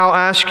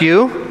ask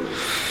you,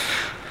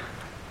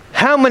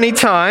 how many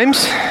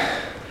times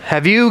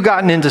have you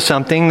gotten into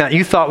something that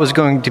you thought was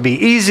going to be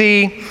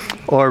easy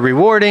or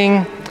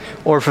rewarding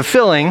or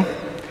fulfilling,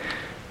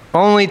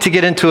 only to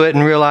get into it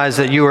and realize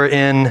that you were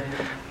in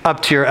up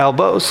to your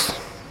elbows?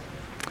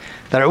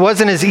 That it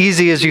wasn't as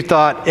easy as you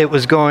thought it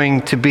was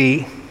going to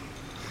be.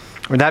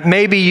 Or that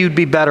maybe you'd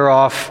be better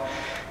off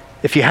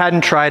if you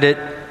hadn't tried it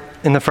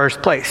in the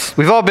first place.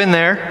 We've all been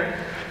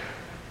there.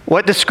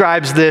 What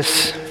describes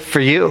this for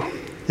you?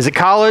 Is it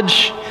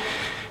college,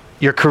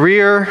 your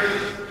career,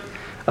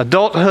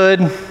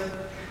 adulthood,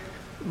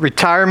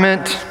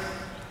 retirement,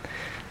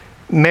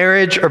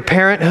 marriage, or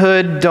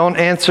parenthood? Don't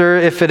answer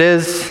if it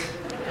is.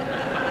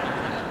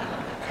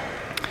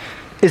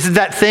 Is it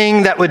that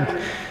thing that would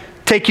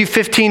take you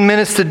 15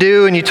 minutes to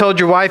do and you told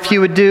your wife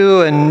you would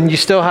do and you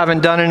still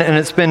haven't done it and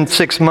it's been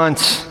 6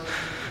 months?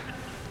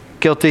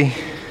 Guilty.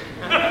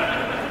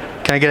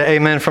 Can I get an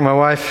amen from my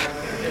wife?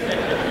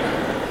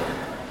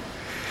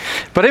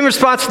 But in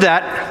response to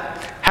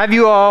that, have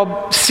you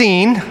all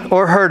seen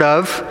or heard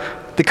of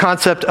the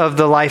concept of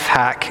the life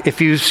hack?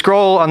 If you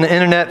scroll on the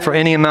internet for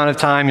any amount of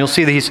time, you'll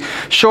see these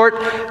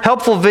short,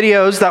 helpful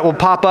videos that will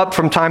pop up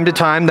from time to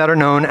time that are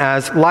known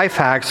as life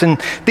hacks.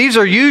 And these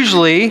are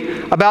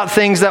usually about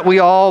things that we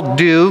all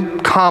do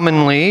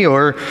commonly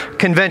or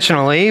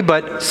conventionally,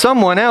 but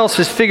someone else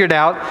has figured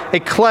out a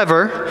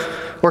clever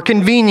or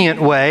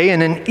convenient way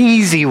and an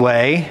easy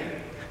way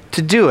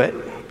to do it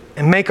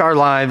and make our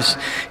lives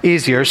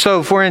easier.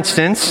 So, for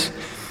instance,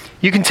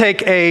 you can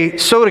take a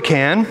soda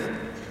can.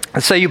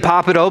 Let's say you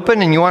pop it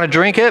open and you want to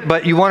drink it,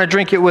 but you want to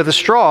drink it with a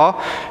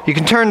straw. You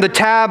can turn the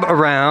tab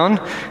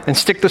around and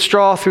stick the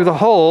straw through the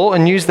hole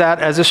and use that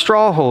as a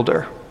straw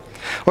holder.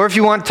 Or if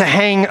you want to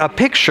hang a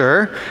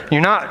picture, you're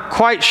not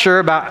quite sure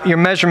about your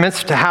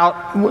measurements to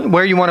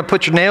where you want to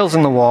put your nails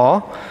in the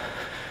wall,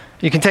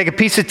 you can take a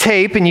piece of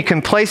tape and you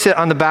can place it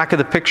on the back of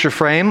the picture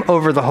frame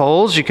over the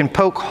holes. You can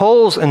poke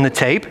holes in the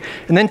tape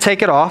and then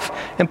take it off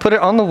and put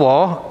it on the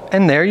wall,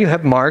 and there you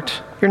have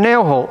marked your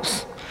nail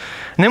holes.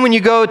 And then when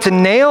you go to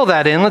nail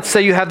that in, let's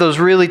say you have those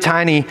really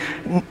tiny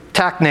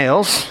tack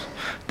nails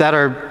that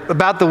are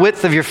about the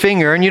width of your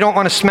finger, and you don't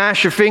want to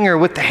smash your finger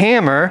with the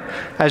hammer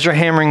as you're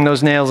hammering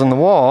those nails in the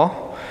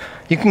wall,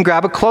 you can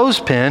grab a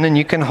clothespin and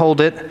you can hold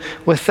it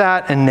with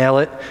that and nail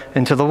it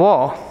into the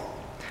wall.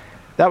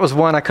 That was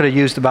one I could have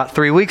used about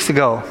 3 weeks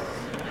ago.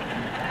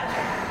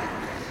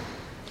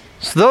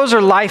 So those are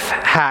life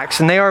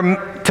hacks, and they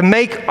are to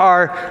make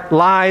our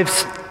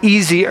lives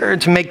easier,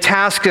 to make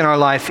tasks in our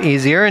life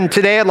easier. And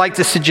today I'd like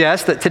to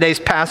suggest that today's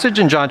passage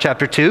in John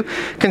chapter 2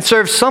 can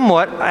serve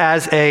somewhat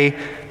as a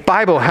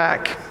Bible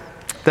hack.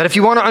 That if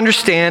you want to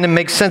understand and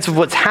make sense of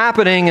what's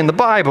happening in the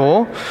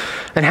Bible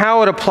and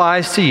how it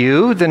applies to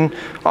you, then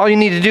all you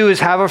need to do is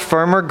have a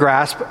firmer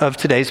grasp of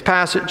today's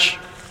passage.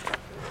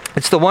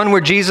 It's the one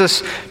where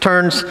Jesus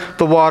turns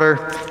the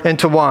water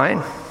into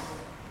wine.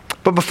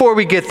 But before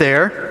we get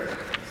there,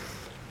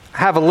 I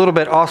have a little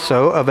bit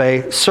also of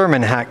a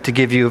sermon hack to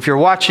give you. If you're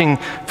watching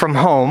from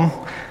home,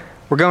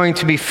 we're going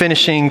to be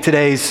finishing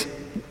today's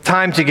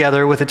time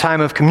together with a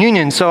time of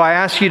communion. So I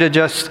ask you to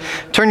just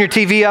turn your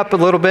TV up a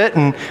little bit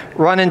and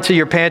run into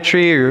your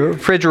pantry or your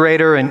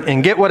refrigerator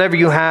and get whatever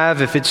you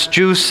have. If it's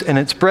juice and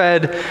it's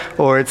bread,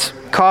 or it's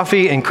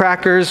coffee and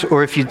crackers,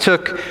 or if you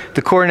took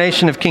the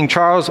coronation of King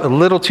Charles a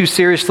little too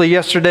seriously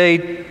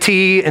yesterday,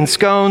 tea and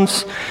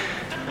scones.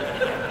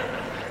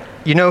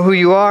 You know who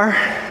you are?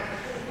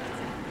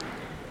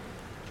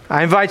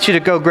 I invite you to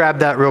go grab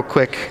that real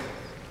quick.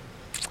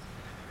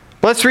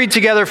 Let's read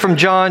together from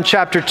John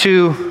chapter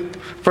 2,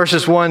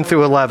 verses 1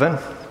 through 11. It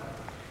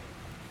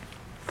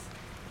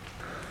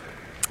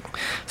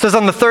says,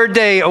 on the third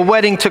day, a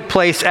wedding took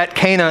place at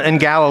Cana in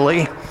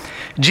Galilee.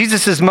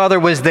 Jesus' mother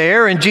was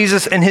there, and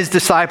Jesus and his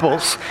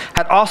disciples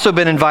had also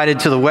been invited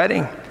to the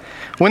wedding.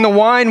 When the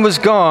wine was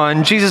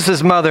gone,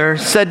 Jesus' mother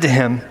said to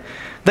him,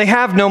 "They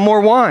have no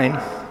more wine."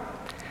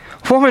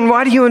 "Woman,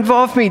 why do you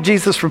involve me?"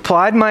 Jesus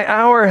replied. "My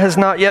hour has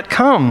not yet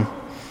come."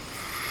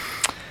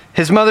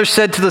 His mother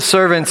said to the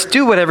servants,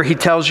 "Do whatever he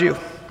tells you."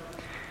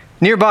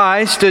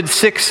 Nearby stood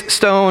 6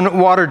 stone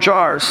water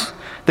jars,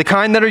 the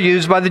kind that are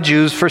used by the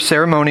Jews for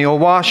ceremonial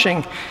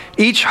washing,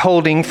 each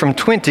holding from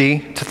 20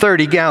 to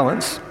 30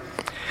 gallons.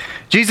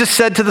 Jesus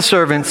said to the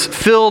servants,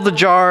 "Fill the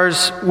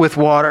jars with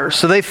water."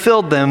 So they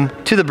filled them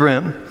to the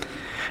brim.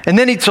 And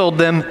then he told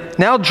them,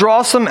 "Now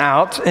draw some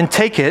out and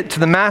take it to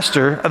the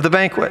master of the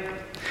banquet."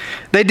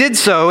 They did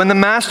so, and the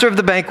master of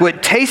the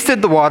banquet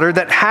tasted the water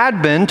that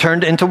had been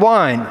turned into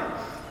wine.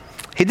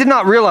 He did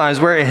not realize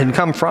where it had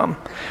come from,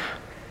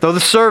 though the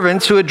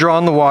servants who had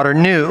drawn the water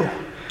knew.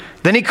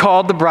 Then he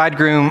called the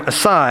bridegroom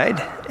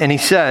aside, and he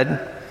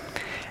said,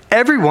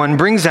 "Everyone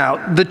brings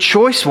out the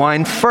choice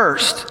wine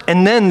first,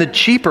 and then the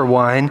cheaper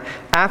wine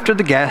after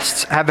the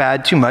guests have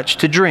had too much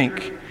to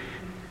drink.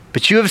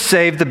 But you have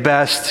saved the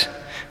best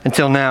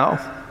until now."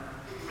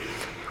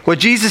 What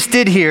Jesus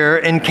did here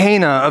in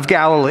Cana of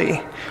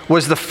Galilee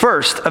was the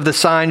first of the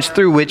signs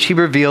through which he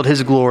revealed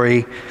his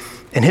glory,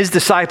 and his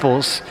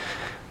disciples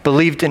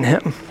believed in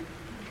him.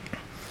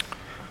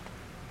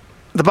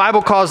 The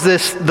Bible calls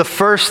this the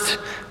first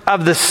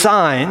of the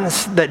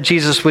signs that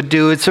Jesus would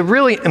do. It's a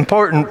really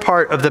important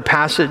part of the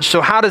passage.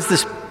 So how does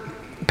this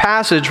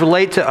passage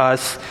relate to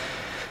us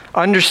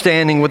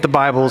understanding what the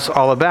Bible's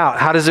all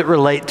about? How does it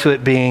relate to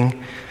it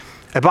being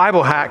a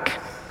Bible hack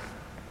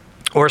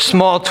or a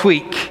small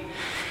tweak,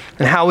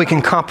 and how we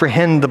can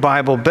comprehend the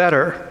Bible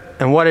better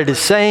and what it is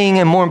saying,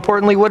 and more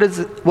importantly, what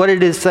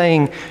it is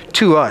saying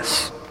to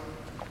us?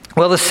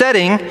 Well, the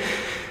setting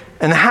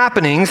and the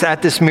happenings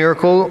at this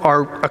miracle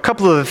are a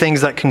couple of the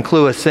things that can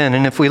clue us in.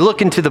 And if we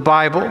look into the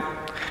Bible,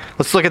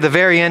 let's look at the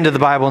very end of the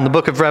Bible in the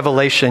book of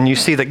Revelation. You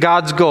see that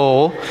God's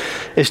goal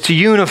is to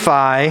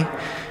unify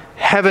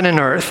heaven and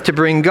earth, to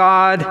bring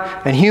God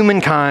and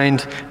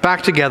humankind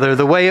back together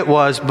the way it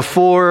was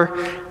before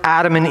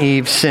Adam and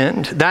Eve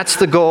sinned. That's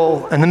the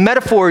goal. And the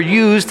metaphor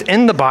used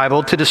in the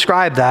Bible to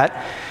describe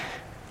that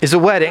is a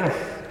wedding.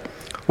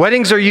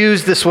 Weddings are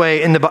used this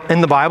way in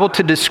the Bible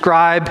to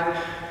describe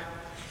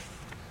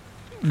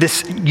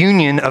this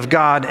union of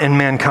God and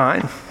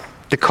mankind,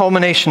 the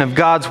culmination of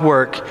God's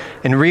work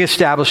in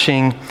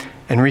reestablishing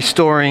and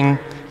restoring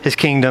his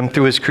kingdom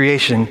through his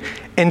creation.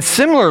 And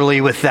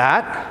similarly with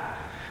that,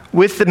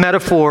 with the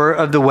metaphor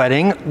of the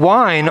wedding,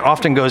 wine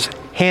often goes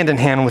hand in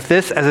hand with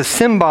this as a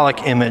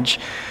symbolic image,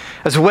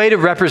 as a way to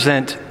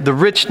represent the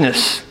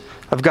richness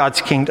of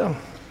God's kingdom.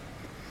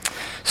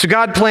 So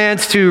God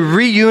plans to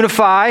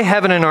reunify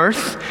heaven and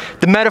earth.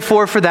 The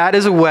metaphor for that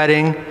is a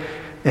wedding.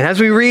 And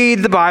as we read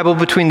the Bible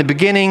between the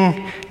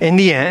beginning and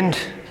the end,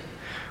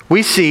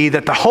 we see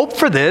that the hope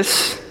for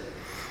this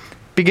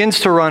begins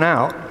to run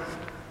out.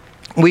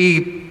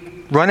 We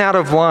run out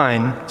of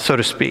wine, so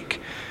to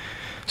speak.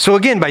 So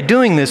again, by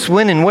doing this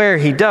when and where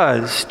he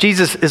does,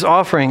 Jesus is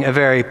offering a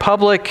very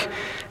public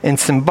and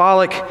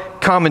symbolic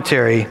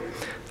commentary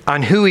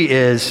on who he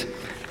is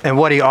and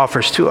what he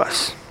offers to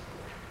us.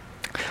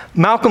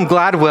 Malcolm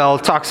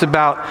Gladwell talks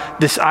about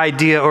this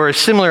idea, or a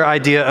similar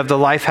idea, of the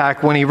life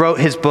hack when he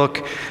wrote his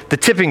book, The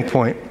Tipping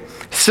Point.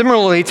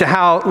 Similarly to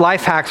how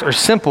life hacks are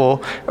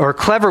simple or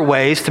clever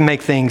ways to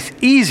make things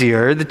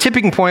easier, the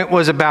tipping point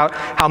was about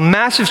how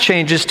massive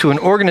changes to an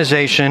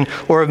organization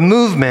or a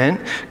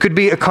movement could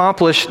be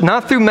accomplished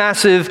not through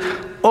massive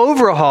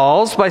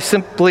overhauls, but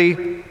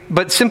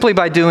simply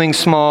by doing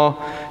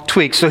small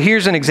tweaks. So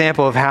here's an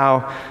example of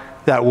how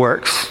that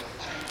works.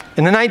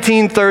 In the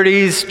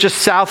 1930s, just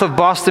south of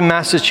Boston,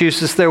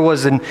 Massachusetts, there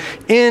was an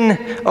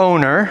inn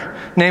owner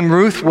named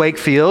Ruth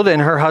Wakefield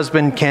and her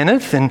husband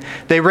Kenneth, and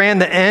they ran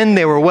the inn.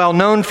 They were well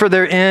known for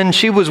their inn.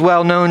 She was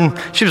well known.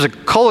 She was a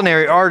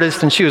culinary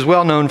artist, and she was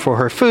well known for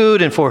her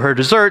food and for her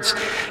desserts.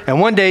 And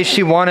one day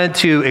she wanted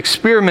to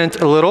experiment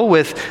a little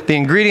with the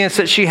ingredients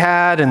that she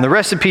had and the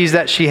recipes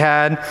that she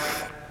had.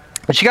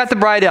 And she got the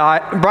bright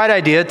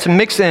idea to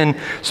mix in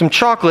some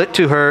chocolate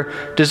to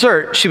her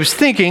dessert. She was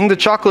thinking the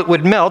chocolate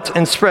would melt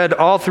and spread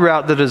all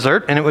throughout the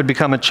dessert, and it would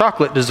become a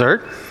chocolate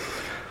dessert.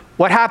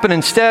 What happened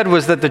instead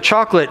was that the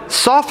chocolate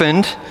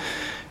softened,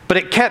 but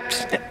it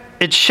kept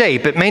its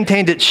shape. It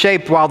maintained its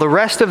shape while the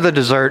rest of the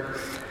dessert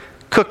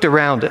cooked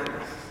around it.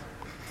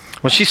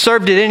 Well, she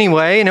served it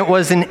anyway, and it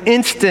was an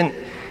instant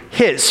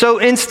hit.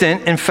 So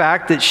instant, in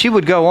fact, that she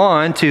would go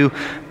on to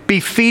be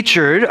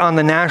featured on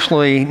the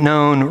nationally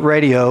known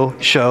radio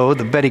show,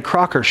 The Betty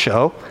Crocker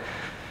Show.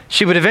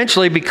 She would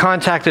eventually be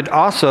contacted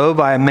also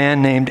by a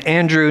man named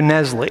Andrew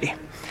Nestle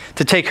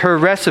to take her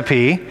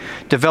recipe,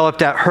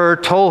 developed at her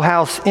Toll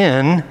House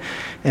Inn,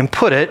 and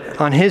put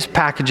it on his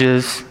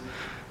packages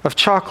of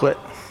chocolate.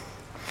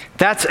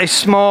 That's a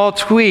small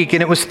tweak,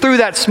 and it was through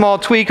that small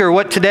tweak, or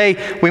what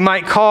today we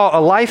might call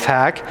a life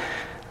hack,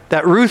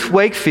 that Ruth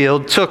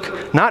Wakefield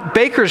took not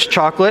baker's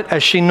chocolate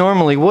as she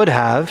normally would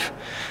have,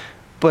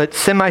 but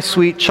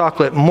semi-sweet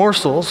chocolate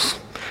morsels,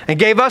 and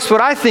gave us what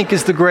I think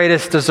is the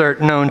greatest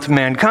dessert known to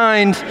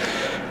mankind,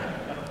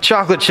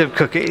 chocolate chip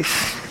cookies.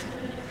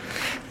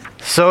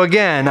 So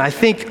again, I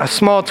think a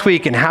small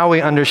tweak in how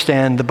we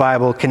understand the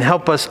Bible can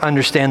help us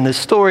understand this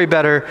story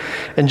better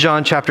in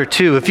John chapter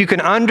 2. If you can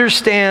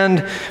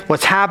understand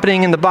what's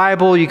happening in the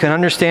Bible, you can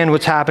understand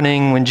what's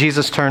happening when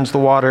Jesus turns the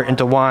water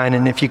into wine.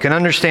 And if you can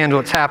understand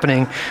what's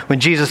happening when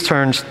Jesus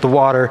turns the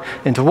water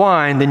into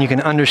wine, then you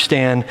can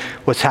understand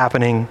what's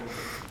happening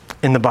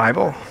in the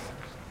Bible.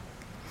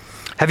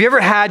 Have you ever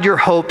had your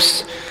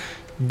hopes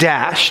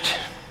dashed?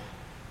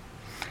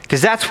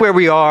 Because that's where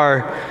we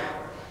are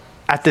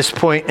at this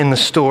point in the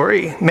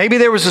story. Maybe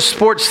there was a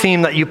sports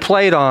team that you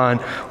played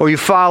on or you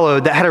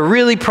followed that had a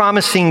really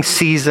promising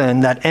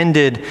season that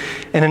ended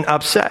in an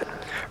upset.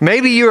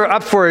 Maybe you were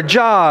up for a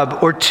job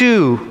or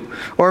two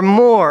or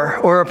more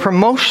or a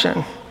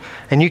promotion,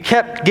 and you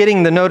kept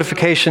getting the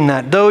notification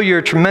that though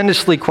you're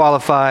tremendously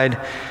qualified,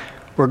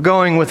 we're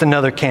going with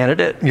another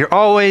candidate. You're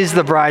always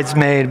the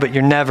bridesmaid, but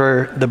you're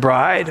never the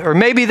bride. Or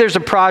maybe there's a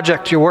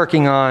project you're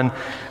working on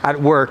at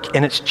work,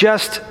 and it's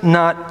just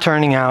not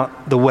turning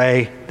out the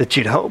way that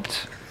you'd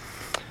hoped.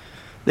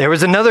 There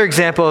was another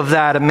example of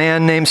that, a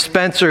man named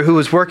Spencer who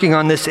was working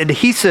on this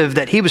adhesive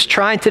that he was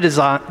trying to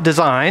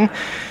design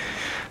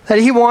that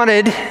he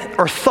wanted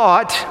or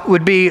thought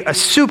would be a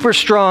super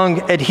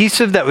strong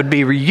adhesive that would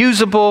be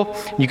reusable.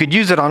 You could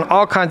use it on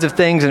all kinds of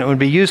things and it would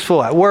be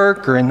useful at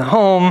work or in the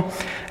home.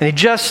 And he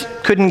just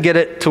couldn't get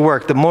it to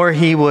work. The more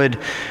he would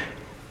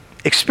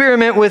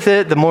experiment with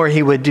it, the more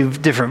he would do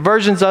different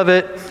versions of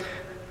it,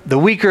 the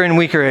weaker and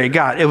weaker it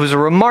got. It was a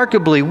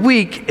remarkably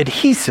weak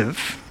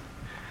adhesive,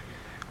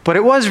 but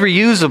it was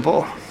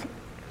reusable.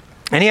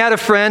 And he had a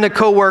friend, a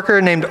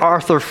co-worker named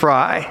Arthur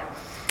Fry.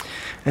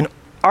 And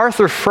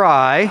Arthur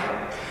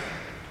Fry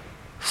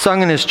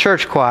sung in his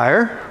church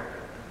choir.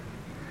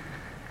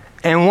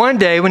 And one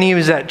day when he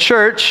was at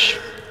church,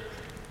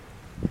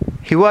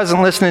 he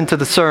wasn't listening to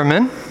the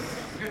sermon.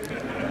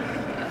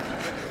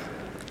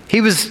 He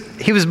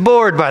was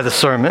bored by the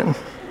sermon.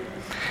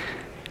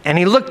 And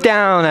he looked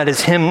down at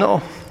his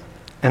hymnal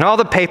and all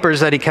the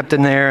papers that he kept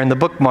in there and the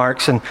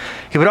bookmarks, and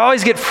he would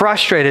always get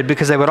frustrated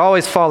because they would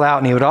always fall out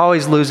and he would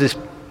always lose his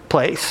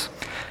place.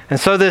 And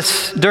so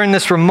during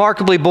this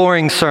remarkably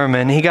boring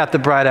sermon, he got the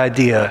bright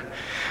idea.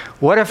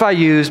 What if I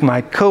use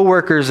my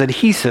coworker's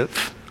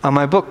adhesive on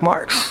my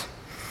bookmarks?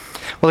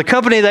 Well, the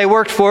company they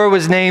worked for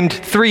was named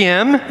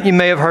 3M. You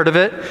may have heard of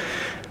it.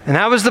 And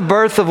that was the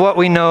birth of what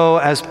we know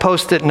as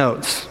Post-it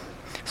notes.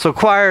 So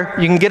choir,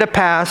 you can get a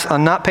pass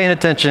on not paying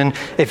attention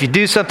if you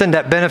do something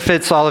that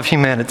benefits all of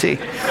humanity.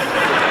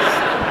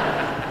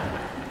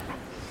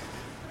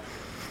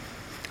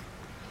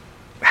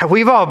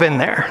 We've all been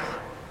there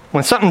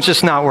when something's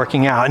just not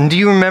working out. And do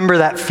you remember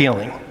that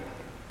feeling?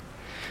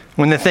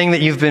 When the thing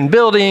that you've been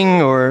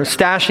building or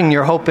stashing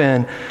your hope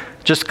in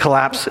just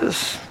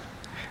collapses.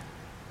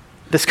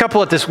 This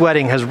couple at this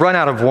wedding has run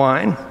out of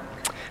wine.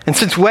 And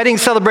since wedding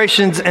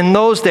celebrations in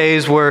those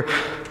days were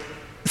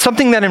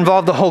something that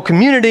involved the whole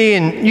community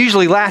and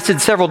usually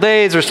lasted several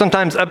days or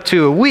sometimes up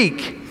to a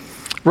week,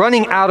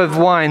 running out of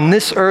wine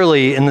this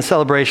early in the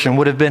celebration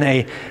would have been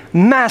a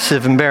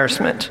massive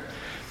embarrassment.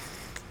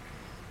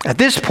 At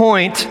this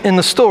point in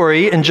the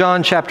story, in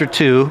John chapter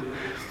 2,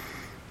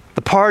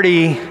 the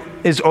party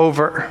is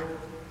over.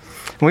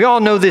 We all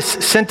know this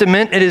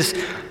sentiment. It is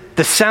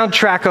the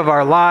soundtrack of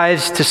our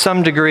lives to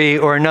some degree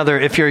or another.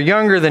 If you're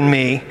younger than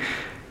me,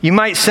 you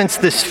might sense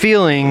this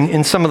feeling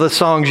in some of the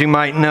songs you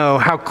might know,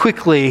 how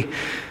quickly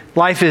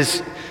life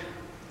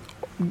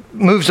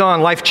moves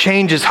on, life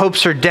changes,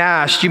 hopes are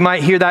dashed. You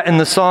might hear that in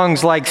the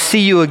songs like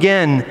See You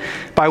Again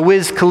by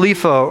Wiz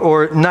Khalifa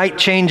or Night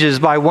Changes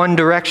by One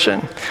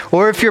Direction.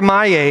 Or if you're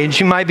my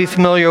age, you might be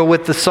familiar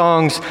with the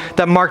songs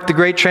that mark the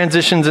great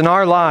transitions in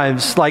our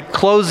lives, like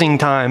Closing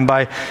Time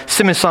by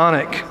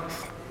Semisonic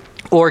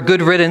or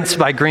Good Riddance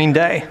by Green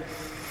Day.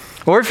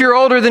 Or if you're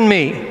older than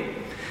me,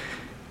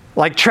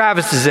 like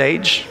Travis's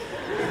age,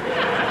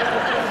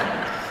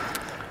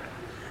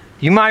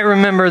 you might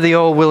remember the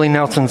old Willie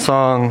Nelson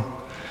song,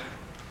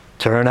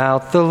 Turn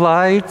out the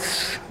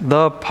lights,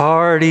 the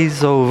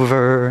party's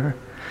over.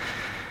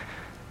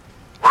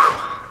 Whew.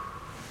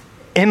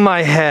 In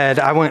my head,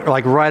 I went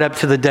like right up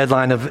to the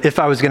deadline of if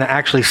I was going to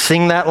actually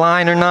sing that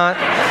line or not.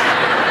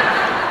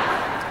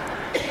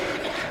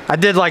 I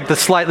did like the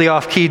slightly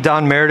off-key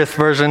Don Meredith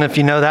version, if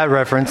you know that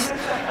reference.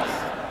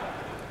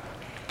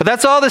 But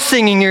that's all the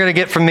singing you're going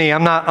to get from me.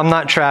 I'm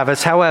not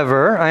Travis.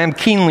 However, I am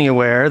keenly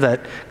aware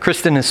that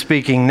Kristen is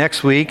speaking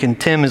next week and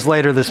Tim is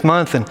later this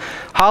month and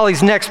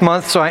Holly's next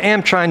month, so I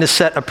am trying to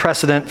set a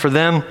precedent for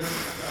them.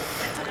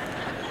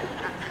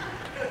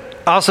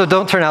 Also,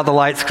 don't turn out the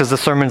lights because the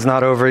sermon's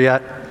not over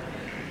yet.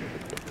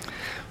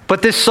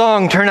 But this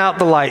song, Turn Out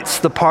the Lights,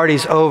 the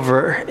party's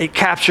over, it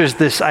captures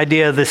this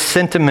idea, this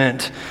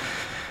sentiment.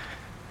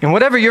 And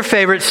whatever your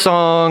favorite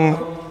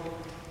song,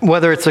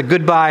 whether it's a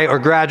goodbye or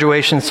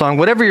graduation song,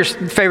 whatever your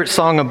favorite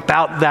song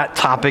about that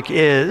topic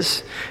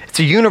is, it's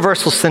a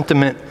universal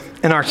sentiment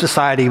in our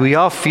society. We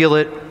all feel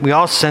it. We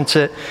all sense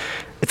it.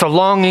 It's a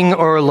longing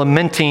or a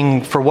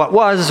lamenting for what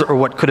was or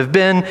what could have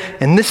been.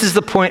 And this is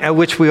the point at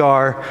which we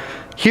are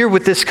here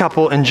with this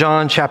couple in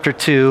John chapter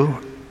 2.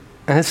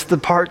 And it's the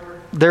part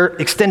their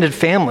extended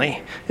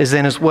family is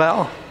in as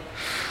well.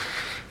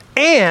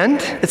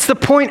 And it's the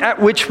point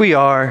at which we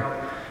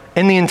are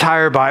in the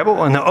entire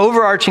Bible. And the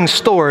overarching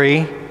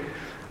story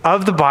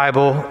of the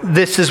Bible,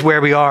 this is where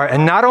we are.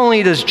 And not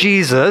only does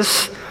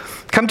Jesus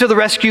come to the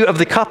rescue of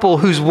the couple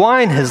whose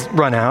wine has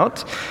run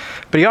out,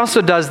 but he also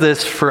does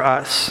this for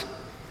us.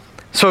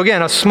 So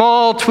again, a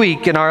small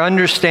tweak in our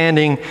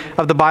understanding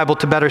of the Bible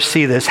to better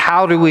see this.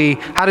 How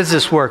does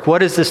this work? What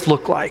does this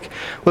look like?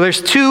 Well,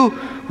 there's two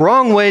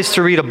wrong ways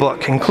to read a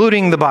book,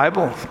 including the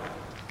Bible.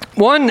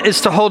 One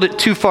is to hold it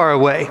too far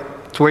away,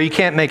 to where you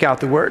can't make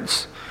out the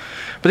words.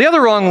 But the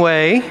other wrong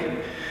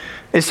way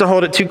is to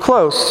hold it too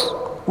close,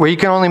 where you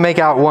can only make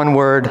out one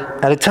word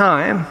at a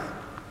time.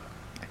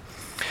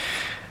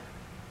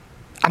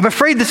 I'm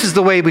afraid this is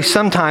the way we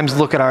sometimes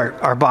look at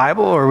our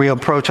Bible or we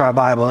approach our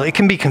Bible. It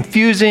can be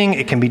confusing,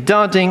 it can be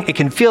daunting, it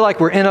can feel like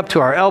we're in up to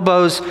our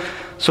elbows,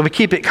 so we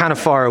keep it kind of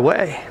far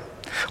away.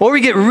 Or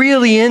we get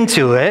really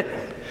into it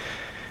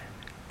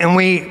and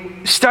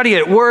we study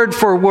it word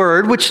for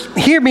word, which,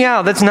 hear me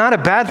out, that's not a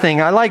bad thing.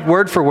 I like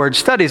word for word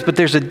studies, but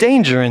there's a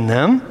danger in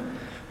them.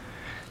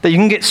 that you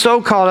can get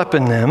so caught up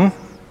in them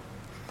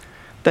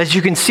that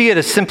you can see it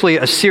as simply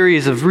a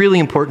series of really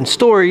important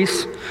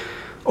stories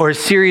or a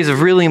series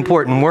of really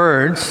important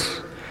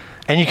words,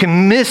 and you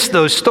can miss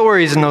those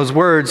stories and those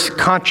words'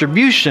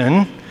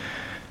 contribution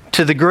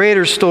to the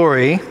greater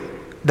story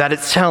that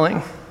it's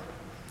telling.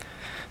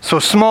 So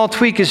a small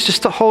tweak is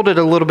just to hold it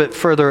a little bit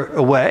further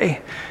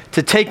away,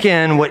 to take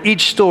in what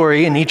each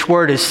story and each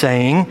word is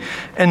saying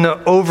and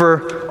the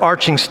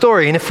overarching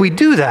story. And if we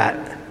do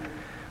that,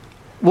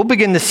 we'll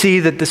begin to see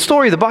that the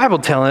story the Bible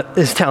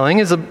is telling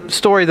is a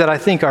story that I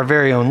think our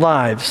very own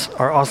lives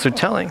are also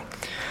telling.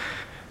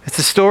 It's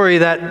a story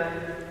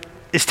that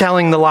is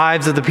telling the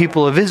lives of the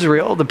people of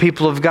Israel, the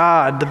people of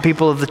God, the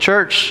people of the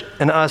church,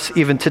 and us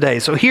even today.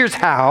 So here's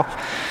how.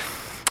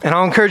 And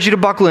I'll encourage you to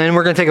buckle in.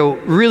 We're going to take a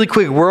really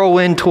quick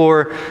whirlwind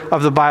tour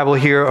of the Bible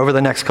here over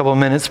the next couple of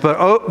minutes.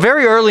 But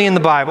very early in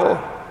the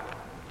Bible,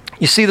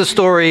 you see the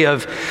story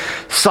of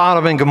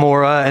Sodom and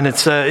Gomorrah, and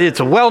it's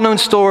a well-known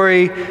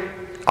story.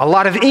 A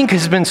lot of ink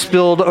has been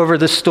spilled over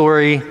this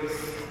story.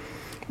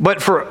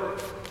 But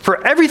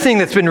for everything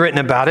that's been written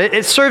about it,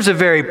 it serves a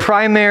very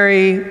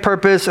primary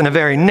purpose and a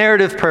very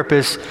narrative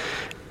purpose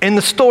in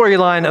the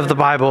storyline of the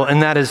Bible,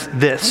 and that is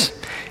this.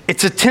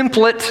 It's a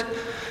template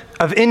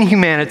of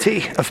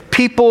inhumanity, of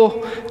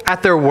people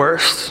at their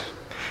worst,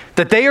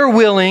 that they are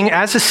willing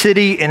as a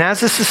city and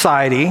as a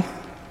society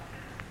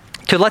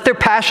to let their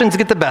passions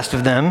get the best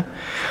of them,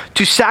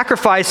 to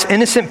sacrifice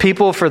innocent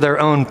people for their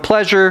own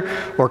pleasure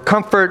or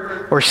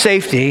comfort or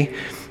safety,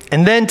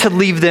 and then to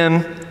leave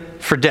them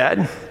for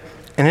dead.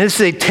 And this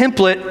is a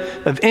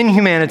template of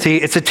inhumanity.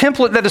 It's a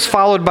template that is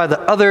followed by the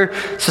other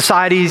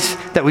societies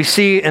that we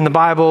see in the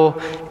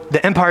Bible,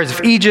 the empires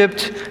of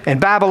Egypt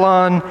and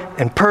Babylon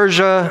and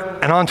Persia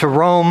and on to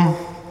Rome.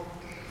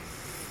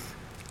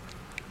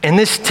 And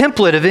this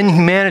template of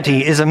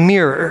inhumanity is a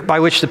mirror by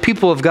which the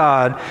people of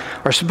God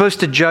are supposed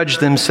to judge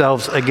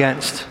themselves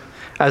against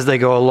as they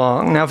go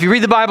along. Now, if you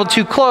read the Bible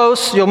too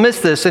close, you'll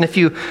miss this. And if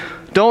you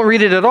don't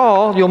read it at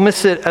all, you'll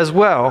miss it as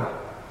well.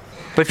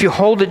 But if you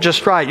hold it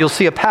just right, you'll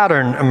see a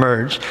pattern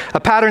emerge, a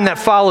pattern that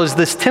follows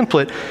this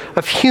template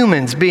of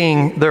humans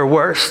being their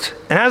worst.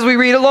 And as we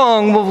read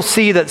along, we'll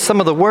see that some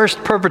of the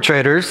worst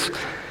perpetrators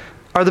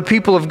are the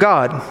people of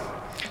God.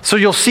 So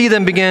you'll see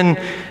them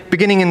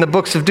beginning in the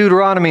books of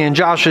Deuteronomy and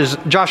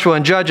Joshua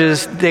and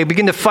Judges, they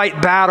begin to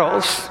fight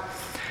battles.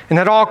 And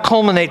that all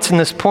culminates in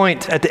this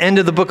point at the end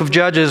of the book of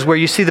Judges where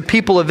you see the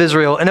people of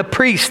Israel and a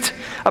priest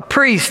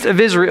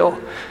of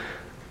Israel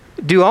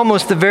do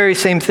almost the very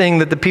same thing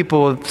that the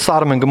people of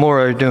Sodom and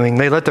Gomorrah are doing.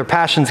 They let their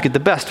passions get the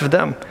best of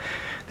them.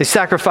 They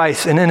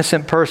sacrifice an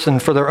innocent person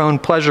for their own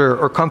pleasure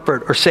or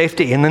comfort or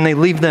safety, and then they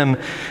leave them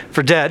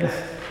for dead.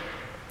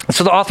 And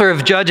so the author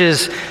of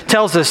Judges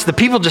tells us the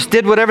people just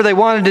did whatever they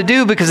wanted to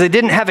do because they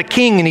didn't have a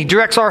king, and he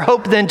directs our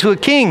hope then to a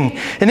king.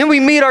 And then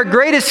we meet our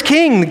greatest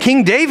king,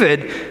 King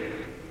David,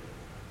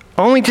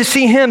 only to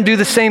see him do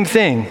the same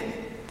thing.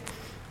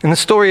 In the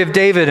story of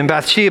David and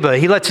Bathsheba,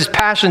 he lets his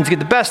passions get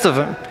the best of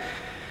him.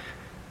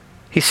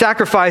 He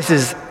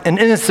sacrifices an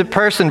innocent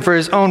person for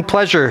his own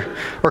pleasure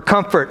or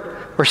comfort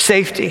or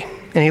safety,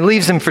 and he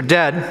leaves him for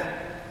dead.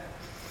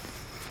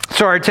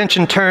 So our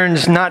attention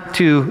turns not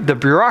to the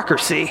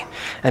bureaucracy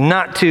and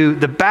not to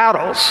the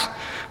battles,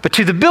 but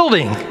to the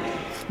building,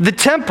 the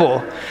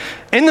temple,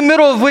 in the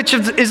middle of which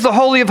is the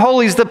Holy of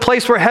Holies, the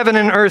place where heaven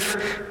and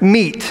earth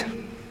meet.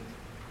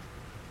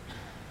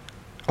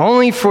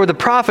 Only for the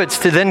prophets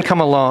to then come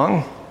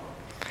along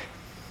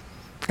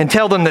and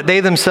tell them that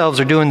they themselves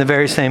are doing the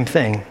very same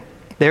thing.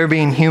 They're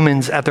being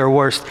humans at their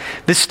worst.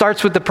 This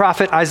starts with the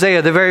prophet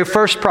Isaiah, the very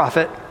first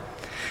prophet.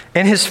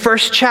 In his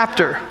first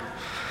chapter,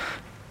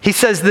 he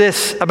says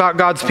this about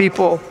God's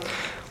people.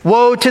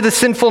 Woe to the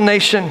sinful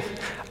nation,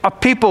 a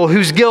people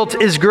whose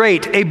guilt is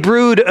great, a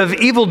brood of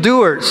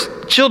evildoers,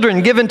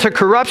 children given to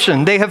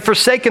corruption. They have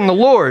forsaken the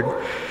Lord,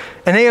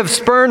 and they have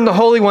spurned the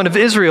Holy One of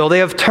Israel. They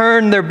have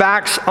turned their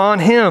backs on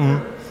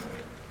him.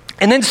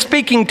 And then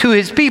speaking to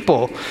his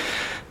people,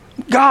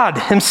 God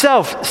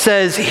himself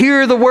says,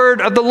 hear the word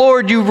of the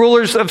Lord, you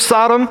rulers of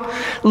Sodom.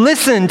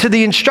 Listen to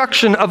the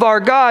instruction of our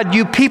God,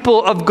 you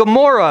people of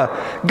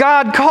Gomorrah.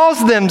 God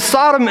calls them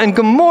Sodom and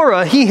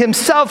Gomorrah. He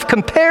himself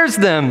compares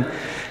them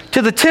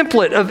to the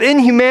template of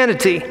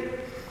inhumanity.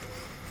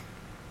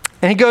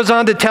 And he goes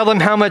on to tell them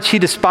how much he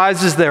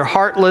despises their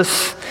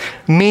heartless,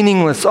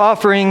 meaningless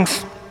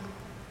offerings.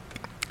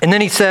 And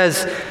then he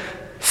says,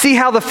 see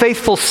how the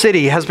faithful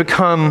city has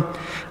become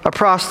a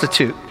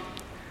prostitute.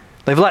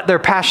 They've let their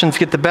passions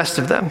get the best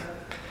of them.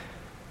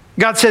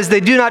 God says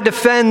they do not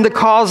defend the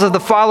cause of the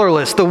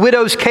fatherless. The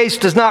widow's case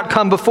does not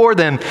come before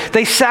them.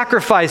 They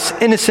sacrifice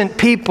innocent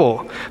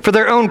people for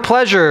their own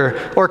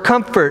pleasure or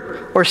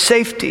comfort or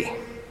safety.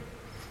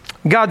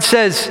 God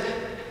says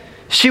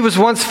she was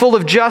once full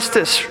of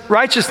justice.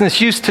 Righteousness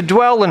used to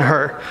dwell in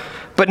her,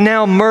 but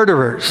now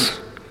murderers.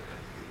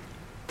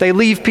 They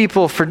leave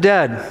people for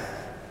dead.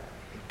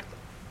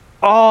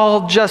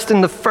 All just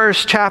in the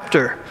first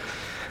chapter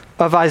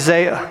of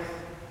Isaiah.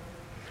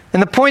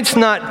 And the point's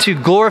not to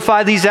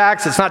glorify these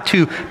acts. It's not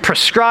to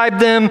prescribe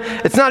them.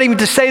 It's not even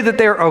to say that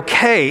they're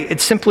okay.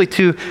 It's simply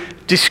to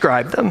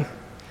describe them.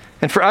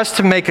 And for us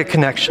to make a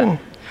connection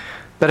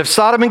that if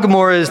Sodom and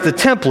Gomorrah is the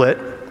template,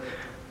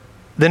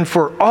 then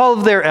for all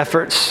of their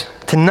efforts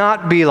to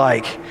not be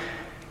like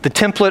the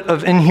template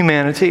of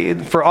inhumanity,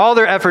 for all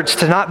their efforts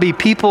to not be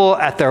people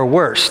at their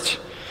worst,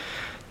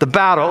 the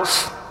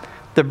battles,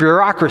 the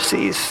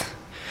bureaucracies,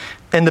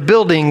 and the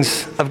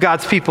buildings of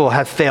God's people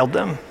have failed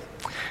them.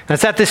 And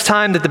it's at this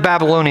time that the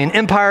Babylonian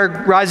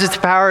Empire rises to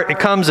power. It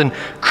comes and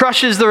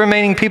crushes the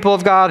remaining people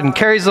of God and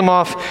carries them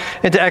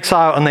off into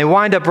exile, and they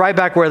wind up right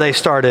back where they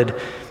started,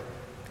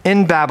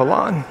 in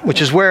Babylon,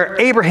 which is where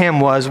Abraham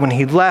was when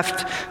he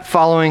left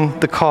following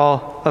the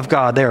call of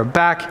God. They are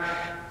back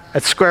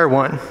at square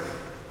one.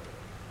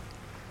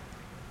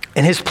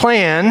 And his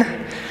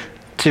plan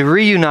to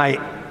reunite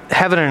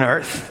heaven and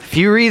earth, if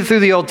you read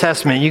through the Old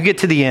Testament, you get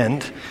to the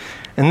end,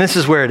 and this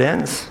is where it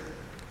ends.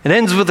 It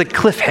ends with a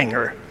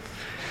cliffhanger.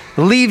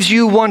 It leaves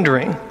you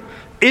wondering,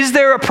 is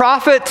there a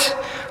prophet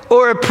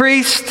or a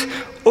priest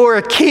or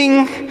a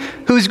king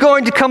who's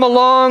going to come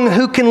along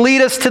who can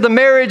lead us to the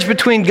marriage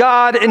between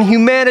God and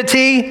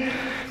humanity?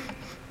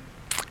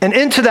 And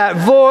into that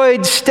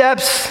void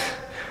steps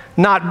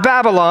not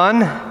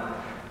Babylon,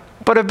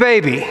 but a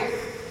baby.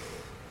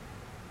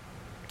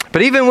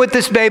 But even with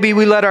this baby,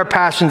 we let our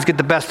passions get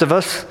the best of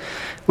us.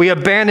 We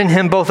abandon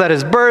him both at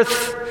his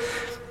birth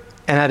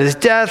and at his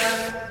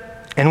death,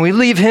 and we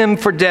leave him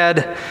for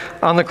dead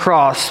on the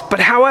cross. But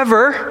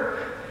however,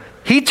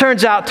 he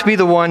turns out to be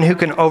the one who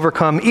can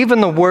overcome even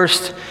the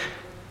worst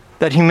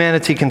that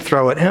humanity can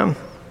throw at him.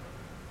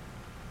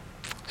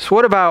 So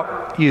what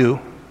about you?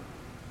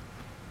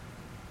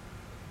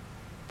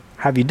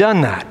 Have you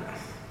done that?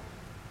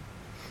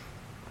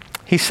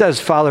 He says,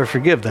 Father,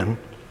 forgive them.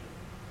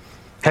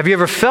 Have you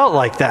ever felt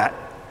like that?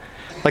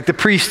 Like the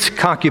priest's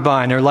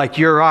concubine, or like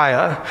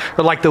Uriah,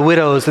 or like the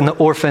widows and the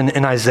orphan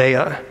in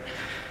Isaiah?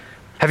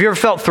 Have you ever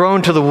felt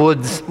thrown to the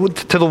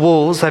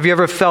wolves? Have you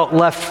ever felt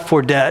left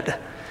for dead?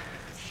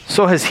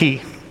 So has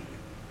he.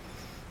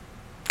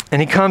 And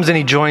he comes and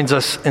he joins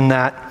us in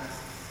that.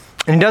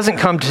 And he doesn't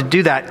come to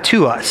do that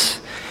to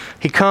us.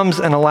 He comes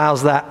and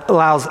allows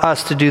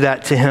us to do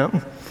that to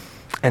him.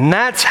 And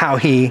that's how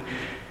he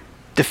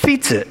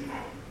defeats it.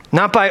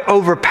 Not by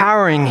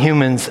overpowering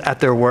humans at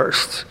their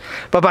worst,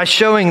 but by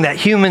showing that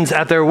humans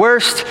at their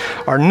worst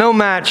are no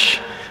match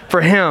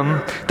for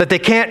him, that they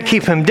can't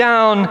keep him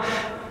down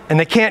and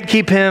they can't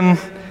keep him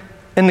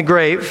in the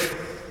grave,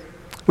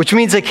 which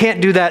means they can't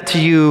do that to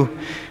you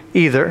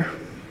either.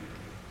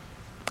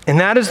 And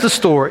that is the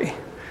story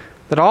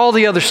that all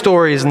the other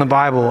stories in the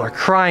Bible are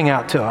crying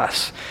out to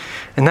us.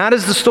 And that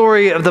is the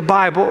story of the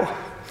Bible.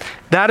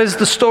 That is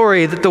the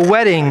story that the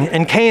wedding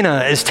in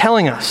Cana is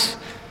telling us.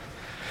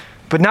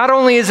 But not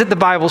only is it the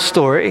Bible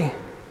story,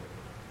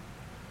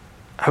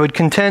 I would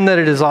contend that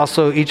it is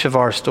also each of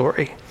our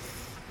story.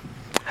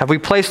 Have we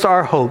placed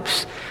our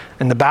hopes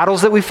in the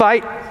battles that we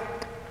fight,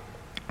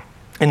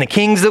 in the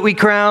kings that we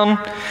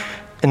crown,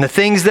 in the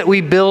things that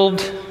we build,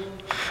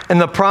 in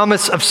the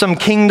promise of some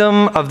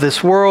kingdom of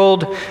this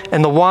world,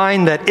 and the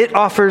wine that it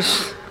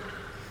offers?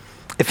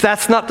 If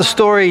that's not the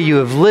story you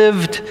have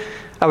lived,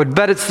 I would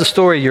bet it's the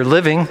story you're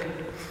living.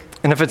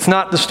 And if it's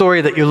not the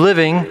story that you're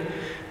living,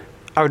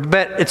 I would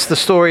bet it's the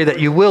story that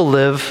you will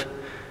live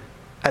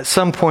at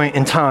some point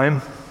in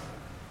time.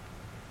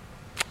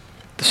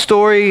 The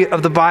story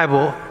of the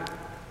Bible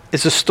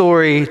is a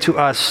story to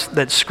us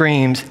that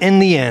screams, in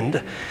the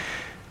end,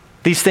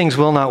 these things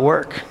will not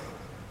work.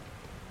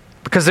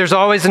 Because there's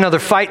always another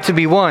fight to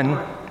be won,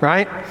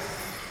 right?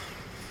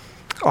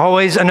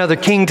 Always another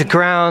king to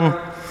crown,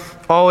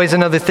 always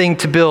another thing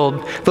to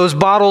build. Those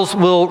bottles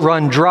will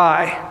run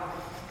dry.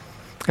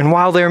 And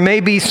while there may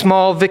be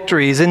small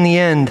victories, in the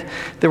end,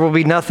 there will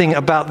be nothing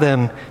about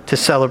them to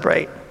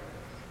celebrate.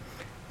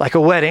 Like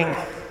a wedding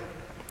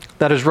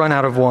that has run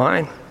out of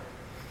wine.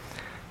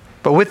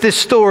 But with this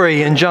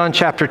story in John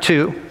chapter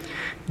 2,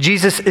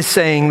 Jesus is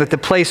saying that the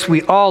place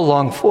we all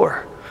long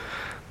for,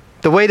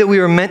 the way that we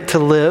were meant to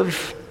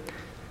live,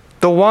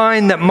 the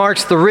wine that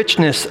marks the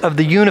richness of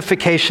the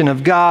unification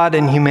of God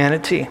and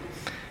humanity,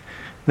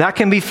 that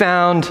can be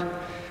found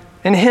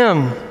in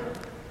him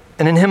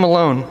and in him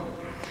alone.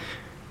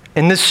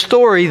 And this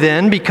story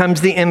then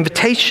becomes the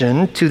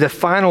invitation to the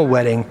final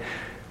wedding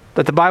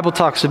that the Bible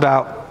talks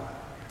about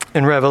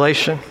in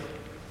Revelation.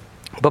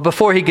 But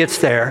before he gets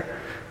there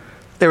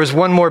is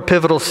one more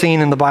pivotal scene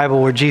in the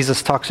Bible where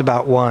Jesus talks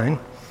about wine.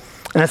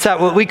 And it's at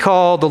what we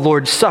call the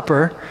Lord's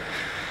Supper,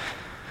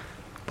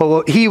 but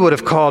what he would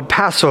have called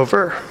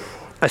Passover,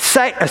 a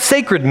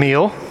sacred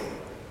meal.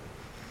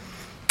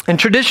 And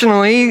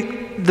traditionally,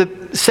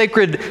 the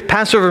sacred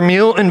Passover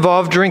meal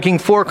involved drinking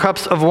 4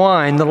 cups of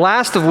wine, the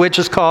last of which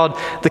is called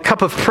the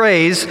cup of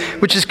praise,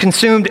 which is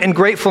consumed in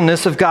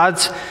gratefulness of God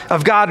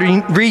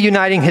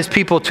reuniting his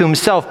people to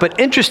himself. But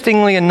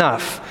interestingly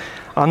enough,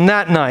 on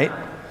that night,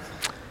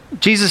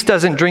 Jesus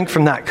doesn't drink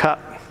from that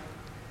cup.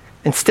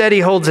 Instead, he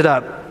holds it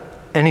up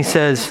and he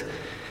says,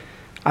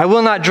 I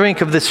will not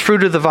drink of this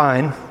fruit of the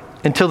vine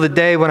until the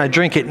day when I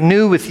drink it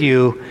new with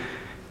you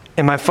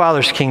in my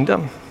Father's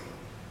kingdom.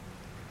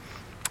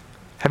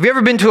 Have you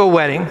ever been to a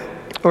wedding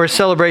or a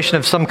celebration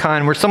of some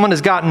kind where someone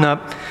has gotten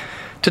up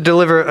to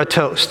deliver a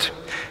toast?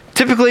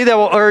 Typically, they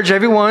will urge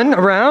everyone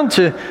around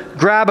to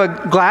grab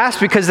a glass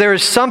because there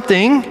is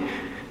something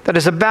that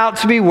is about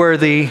to be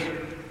worthy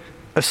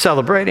of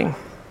celebrating.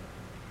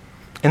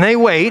 And they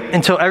wait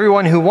until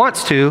everyone who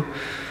wants to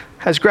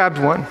has grabbed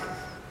one.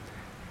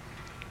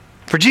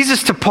 For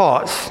Jesus to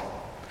pause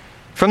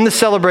from the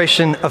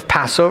celebration of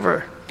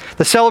Passover,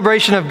 the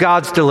celebration of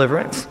God's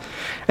deliverance,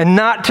 and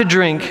not to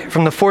drink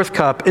from the fourth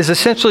cup is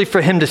essentially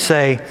for him to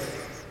say,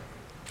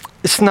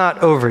 it's not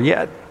over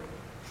yet.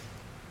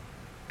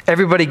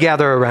 Everybody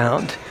gather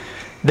around.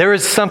 There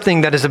is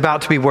something that is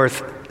about to be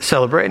worth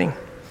celebrating.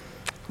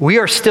 We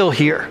are still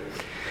here.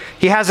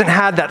 He hasn't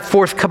had that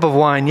fourth cup of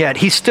wine yet.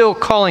 He's still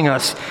calling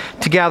us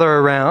to gather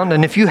around.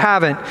 And if you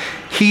haven't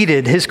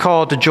heeded his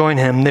call to join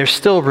him, there's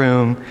still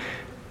room.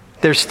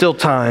 There's still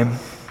time.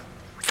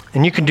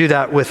 And you can do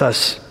that with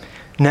us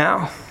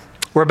now.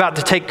 We're about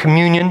to take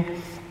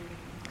communion.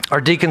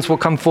 Our deacons will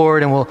come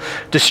forward and will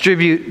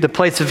distribute the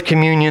plates of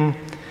communion.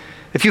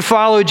 If you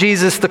follow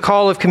Jesus, the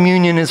call of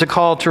communion is a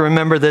call to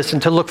remember this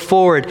and to look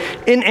forward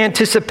in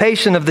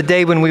anticipation of the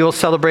day when we will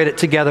celebrate it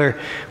together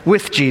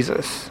with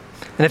Jesus.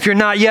 And if you're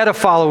not yet a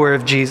follower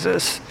of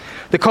Jesus,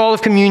 the call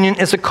of communion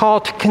is a call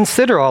to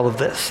consider all of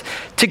this,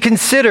 to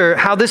consider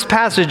how this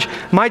passage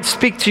might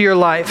speak to your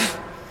life,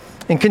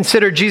 and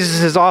consider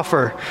Jesus'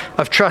 offer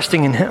of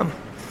trusting in him.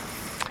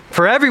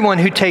 For everyone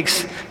who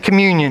takes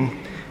communion,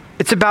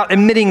 it's about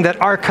admitting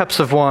that our cups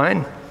of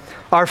wine,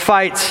 our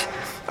fights,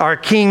 our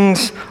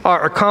kings,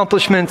 our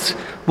accomplishments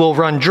will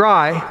run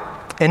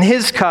dry, and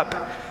his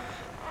cup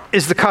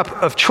is the cup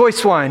of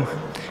choice wine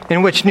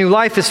in which new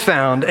life is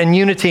found and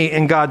unity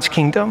in God's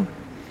kingdom.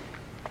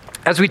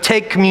 As we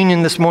take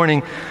communion this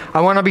morning,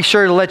 I want to be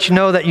sure to let you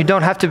know that you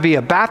don't have to be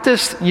a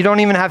Baptist. You don't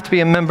even have to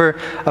be a member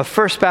of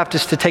First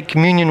Baptist to take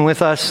communion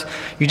with us.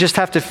 You just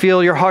have to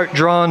feel your heart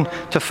drawn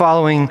to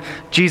following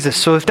Jesus.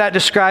 So if that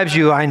describes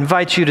you, I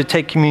invite you to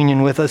take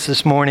communion with us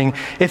this morning.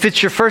 If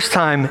it's your first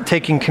time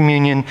taking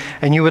communion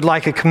and you would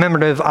like a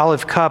commemorative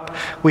olive cup,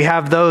 we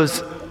have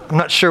those. I'm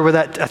not sure where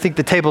I think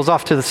the table's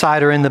off to the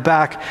side or in the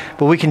back,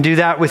 but we can do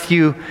that with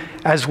you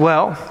as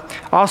well.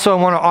 Also,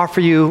 I want to offer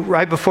you,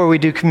 right before we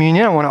do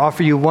communion, I want to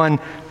offer you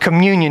one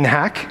communion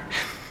hack.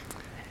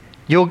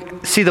 You'll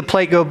see the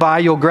plate go by,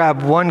 you'll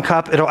grab one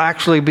cup. It'll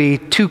actually be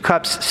 2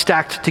 cups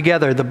stacked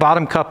together. The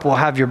bottom cup will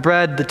have your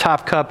bread, the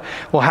top cup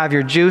will have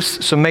your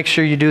juice, so make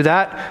sure you do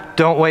that.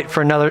 Don't wait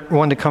for another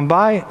one to come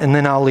by, and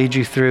then I'll lead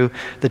you through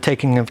the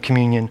taking of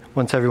communion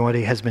once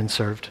everybody has been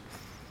served.